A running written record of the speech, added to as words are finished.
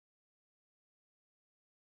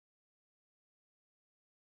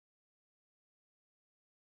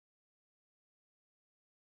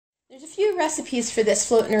There's a few recipes for this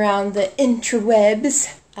floating around the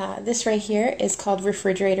interwebs. This right here is called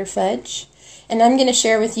refrigerator fudge. And I'm going to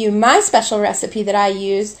share with you my special recipe that I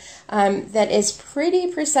use that is pretty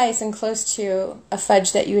precise and close to a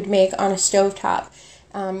fudge that you would make on a stovetop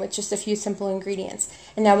with just a few simple ingredients.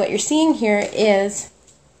 And now what you're seeing here is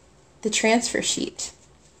the transfer sheet.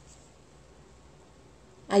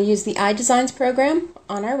 I use the iDesigns program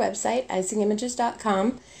on our website,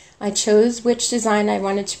 icingimages.com. I chose which design I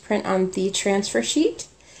wanted to print on the transfer sheet,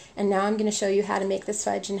 and now I'm going to show you how to make this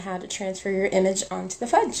fudge and how to transfer your image onto the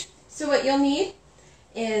fudge. So what you'll need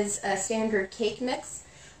is a standard cake mix.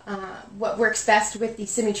 What works best with the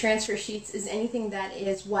Simi Transfer Sheets is anything that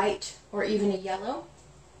is white or even a yellow.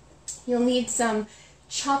 You'll need some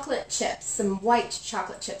chocolate chips, some white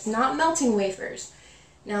chocolate chips, not melting wafers.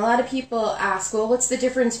 Now a lot of people ask, well, what's the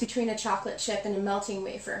difference between a chocolate chip and a melting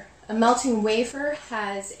wafer? A melting wafer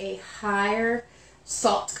has a higher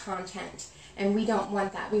salt content, and we don't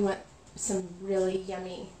want that. We want some really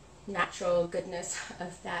yummy natural goodness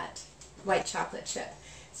of that white chocolate chip.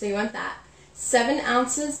 So you want that. 7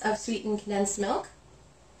 ounces of sweetened condensed milk,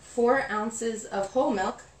 4 ounces of whole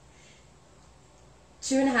milk,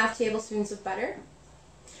 2.5 tablespoons of butter,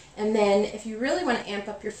 and then if you really want to amp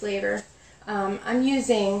up your flavor, I'm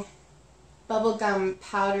using Bubblegum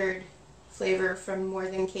powdered flavor from More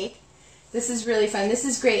Than Cake. This is really fun. This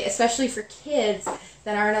is great, especially for kids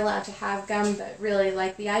that aren't allowed to have gum but really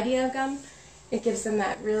like the idea of gum. It gives them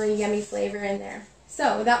that really yummy flavor in there.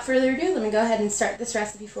 So without further ado, let me go ahead and start this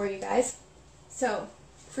recipe for you guys. So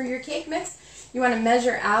for your cake mix, you want to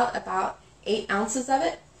measure out about 8 ounces of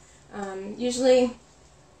it. Usually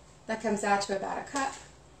that comes out to about a cup.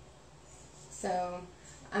 So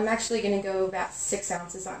I'm actually going to go about 6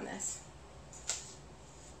 ounces on this.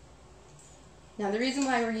 Now the reason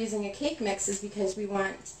why we're using a cake mix is because we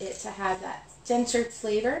want it to have that denser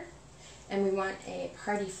flavor, and we want a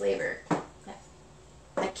party flavor.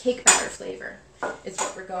 That cake batter flavor is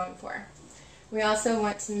what we're going for. We also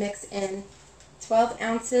want to mix in 12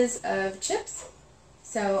 ounces of chips.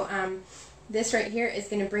 So this right here is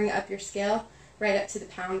going to bring up your scale right up to the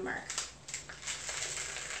pound mark.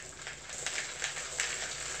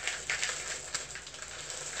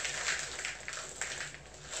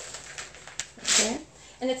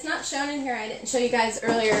 And it's not shown in here, I didn't show you guys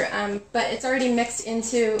earlier, but it's already mixed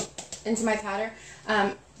into my powder.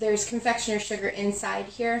 There's confectioner's sugar inside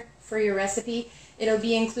here for your recipe. It'll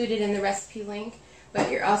be included in the recipe link,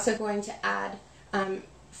 but you're also going to add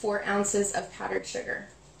 4 ounces of powdered sugar.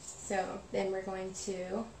 So then we're going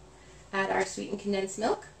to add our sweetened condensed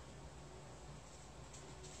milk.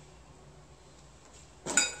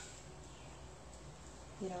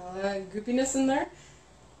 Get all the goopiness in there.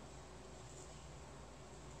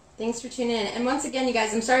 Thanks for tuning in. And once again, you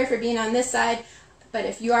guys, I'm sorry for being on this side, but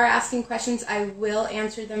if you are asking questions, I will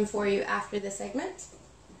answer them for you after the segment.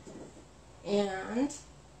 And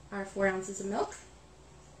our 4 ounces of milk.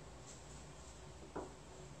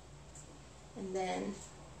 And then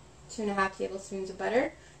 2.5 tablespoons of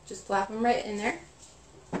butter. Just plop them right in there.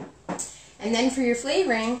 And then for your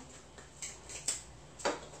flavoring,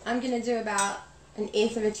 I'm going to do about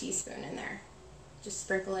 1/8 of a teaspoon in there. Just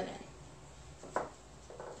sprinkle it in.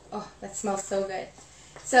 Oh, that smells so good.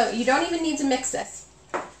 So you don't even need to mix this.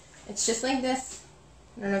 It's just like this.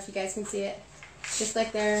 I don't know if you guys can see it. It's just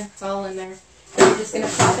like there. It's all in there. And you're just going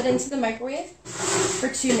to pop it into the microwave for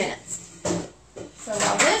 2 minutes. So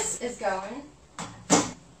while this is going,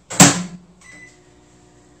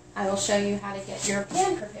 I will show you how to get your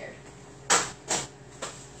pan prepared.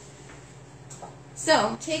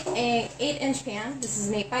 So take a 8-inch pan. This is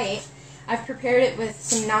an 8x8. I've prepared it with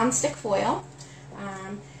some nonstick foil.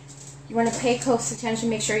 You want to pay close attention,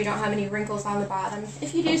 make sure you don't have any wrinkles on the bottom.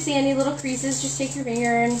 If you do see any little creases, just take your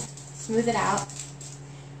finger and smooth it out.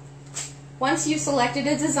 Once you've selected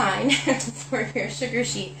a design for your sugar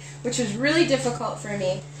sheet, which was really difficult for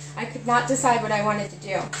me, I could not decide what I wanted to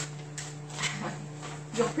do.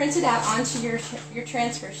 You'll print it out onto your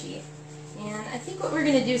transfer sheet. And I think what we're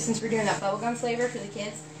going to do, since we're doing that bubblegum flavor for the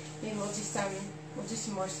kids, maybe we'll do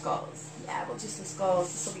some more skulls. Yeah, we'll do some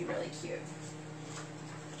skulls. This will be really cute.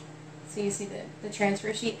 So you see the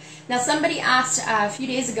transfer sheet. Now somebody asked a few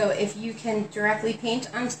days ago if you can directly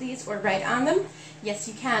paint onto these or write on them. Yes,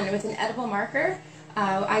 you can. With an edible marker,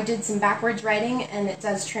 I did some backwards writing and it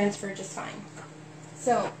does transfer just fine.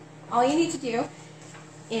 So all you need to do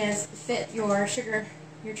is fit your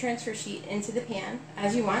transfer sheet into the pan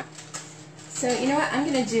as you want. So you know what, I'm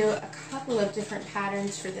going to do a couple of different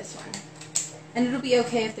patterns for this one. And it'll be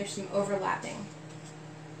okay if there's some overlapping.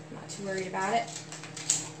 I'm not too worried about it.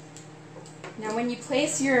 Now when you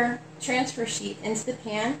place your transfer sheet into the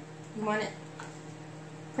pan, You want it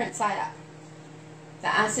print side up. The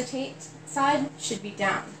acetate side should be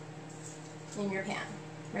down in your pan,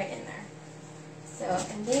 right in there. So,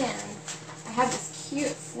 and then I have this cute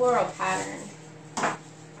floral pattern. I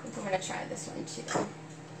think I'm going to try this one too.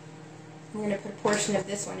 I'm going to put a portion of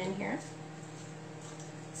this one in here.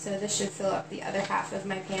 So this should fill up the other half of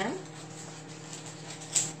my pan.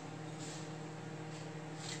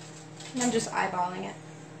 And I'm just eyeballing it.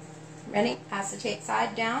 Ready? Acetate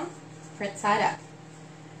side down, print side up.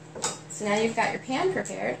 So now you've got your pan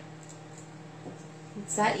prepared.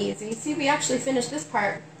 It's that easy. See, we actually finished this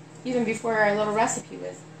part even before our little recipe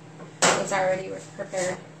was already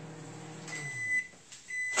prepared.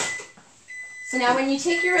 So now when you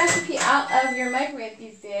take your recipe out of your microwave,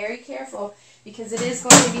 be very careful because it is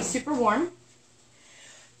going to be super warm.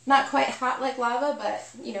 Not quite hot like lava, but,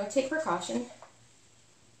 you know, take precaution.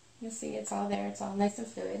 You'll see it's all there. It's all nice and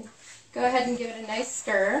fluid. Go ahead and give it a nice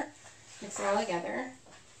stir. Mix it all together.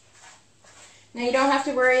 Now you don't have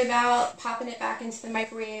to worry about popping it back into the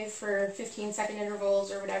microwave for 15-second intervals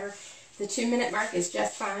or whatever. The 2-minute mark is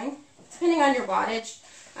just fine, depending on your wattage.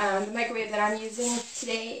 The microwave that I'm using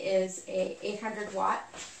today is a 800 watt,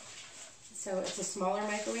 so it's a smaller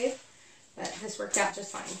microwave, but this worked out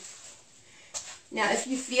just fine. Now if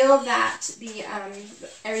you feel that the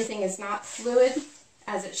everything is not fluid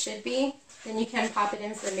as it should be, then you can pop it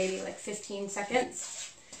in for maybe like 15 seconds.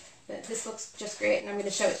 But this looks just great, and I'm going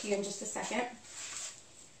to show it to you in just a second.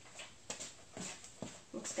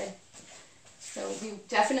 Looks good. So we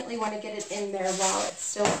definitely want to get it in there while it's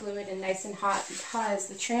still fluid and nice and hot, because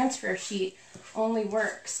the transfer sheet only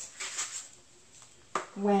works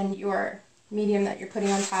when your medium that you're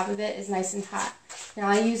putting on top of it is nice and hot. Now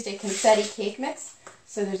I used a confetti cake mix,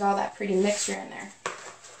 so there's all that pretty mixture in there.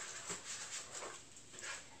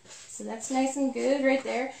 So that's nice and good right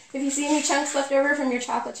there. If you see any chunks left over from your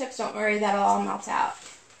chocolate chips, don't worry, that'll all melt out.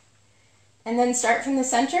 And then start from the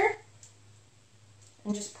center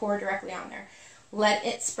and just pour directly on there. Let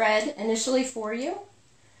it spread initially for you.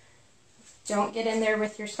 Don't get in there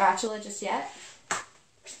with your spatula just yet.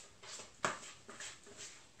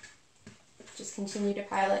 Just continue to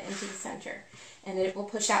pile it into the center, and it will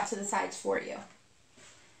push out to the sides for you.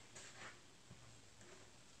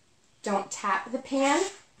 Don't tap the pan.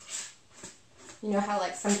 You know how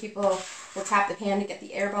like some people will tap the pan to get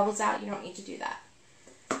the air bubbles out? You don't need to do that.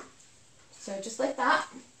 So just like that.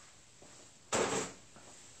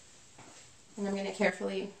 And I'm going to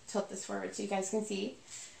carefully tilt this forward so you guys can see.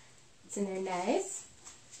 It's in there nice.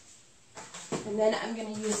 And then I'm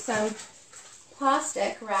going to use some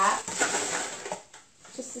plastic wrap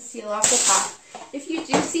just to seal off the top. If you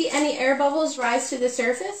do see any air bubbles rise to the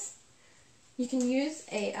surface, you can use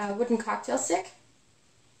a wooden cocktail stick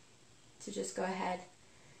to just go ahead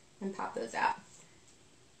and pop those out.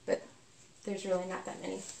 But there's really not that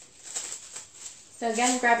many. So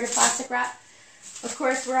again, grab your plastic wrap. Of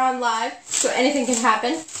course, we're on live, so anything can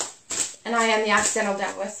happen. And I am the accidental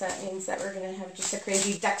dentist, so that means that we're going to have just a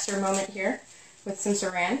crazy Dexter moment here with some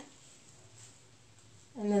saran.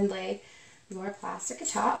 And then lay more plastic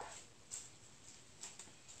atop.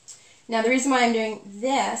 Now the reason why I'm doing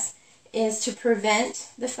this is to prevent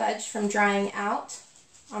the fudge from drying out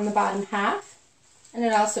on the bottom half. And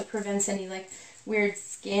it also prevents any like weird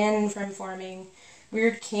skin from forming,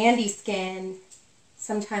 weird candy skin.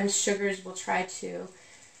 Sometimes sugars will try to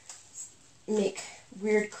make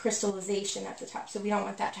weird crystallization at the top, so we don't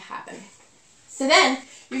want that to happen. So then,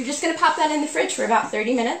 you're just going to pop that in the fridge for about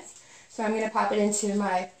 30 minutes. So I'm going to pop it into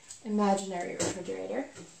my imaginary refrigerator.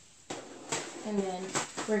 And then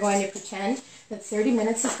we're going to pretend that 30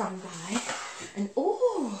 minutes has gone by. And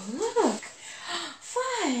oh, look!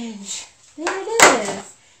 Fudge! There it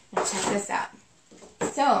is! Now check this out.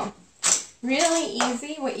 So, really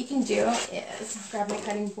easy. What you can do is grab my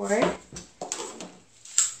cutting board,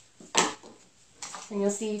 and you'll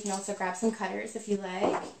see you can also grab some cutters if you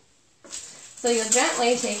like. So you'll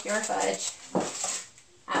gently take your fudge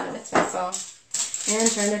out of its vessel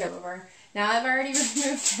and turn it over. Now I've already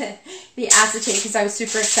removed the acetate because I was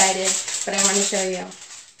super excited, but I want to show you.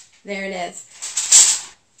 There it is.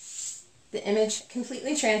 The image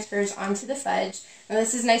completely transfers onto the fudge. Now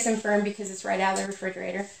this is nice and firm because it's right out of the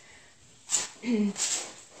refrigerator.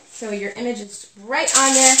 So your image is right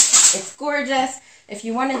on there. It's gorgeous. If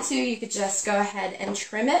you wanted to, you could just go ahead and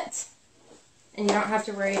trim it, and you don't have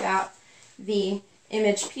to worry about the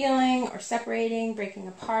image peeling or separating, breaking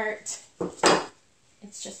apart.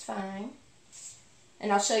 It's just fine.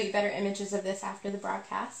 And I'll show you better images of this after the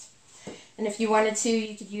broadcast. And if you wanted to,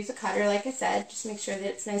 you could use a cutter, like I said. Just make sure that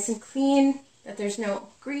it's nice and clean, that there's no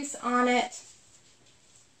grease on it.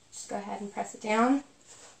 Just go ahead and press it down.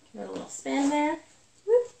 Give it a little spin there.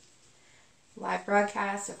 Whoop. Live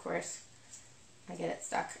broadcast, of course. I get it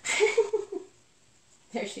stuck.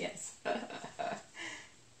 There she is.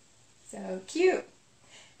 So cute.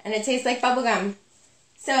 And it tastes like bubblegum.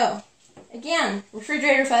 So, again,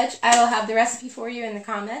 refrigerator fudge. I will have the recipe for you in the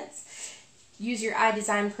comments. Use your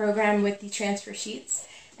iDesign program with the transfer sheets,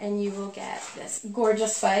 and you will get this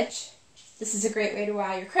gorgeous fudge. This is a great way to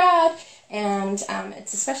wow your crowd, and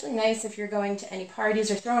it's especially nice if you're going to any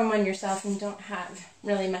parties or throwing one yourself and don't have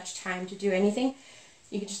really much time to do anything.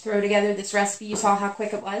 You can just throw together this recipe. You saw how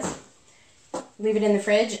quick it was. Leave it in the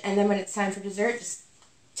fridge, and then when it's time for dessert, just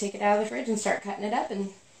take it out of the fridge and start cutting it up and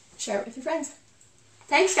share it with your friends.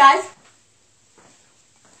 Thanks, guys!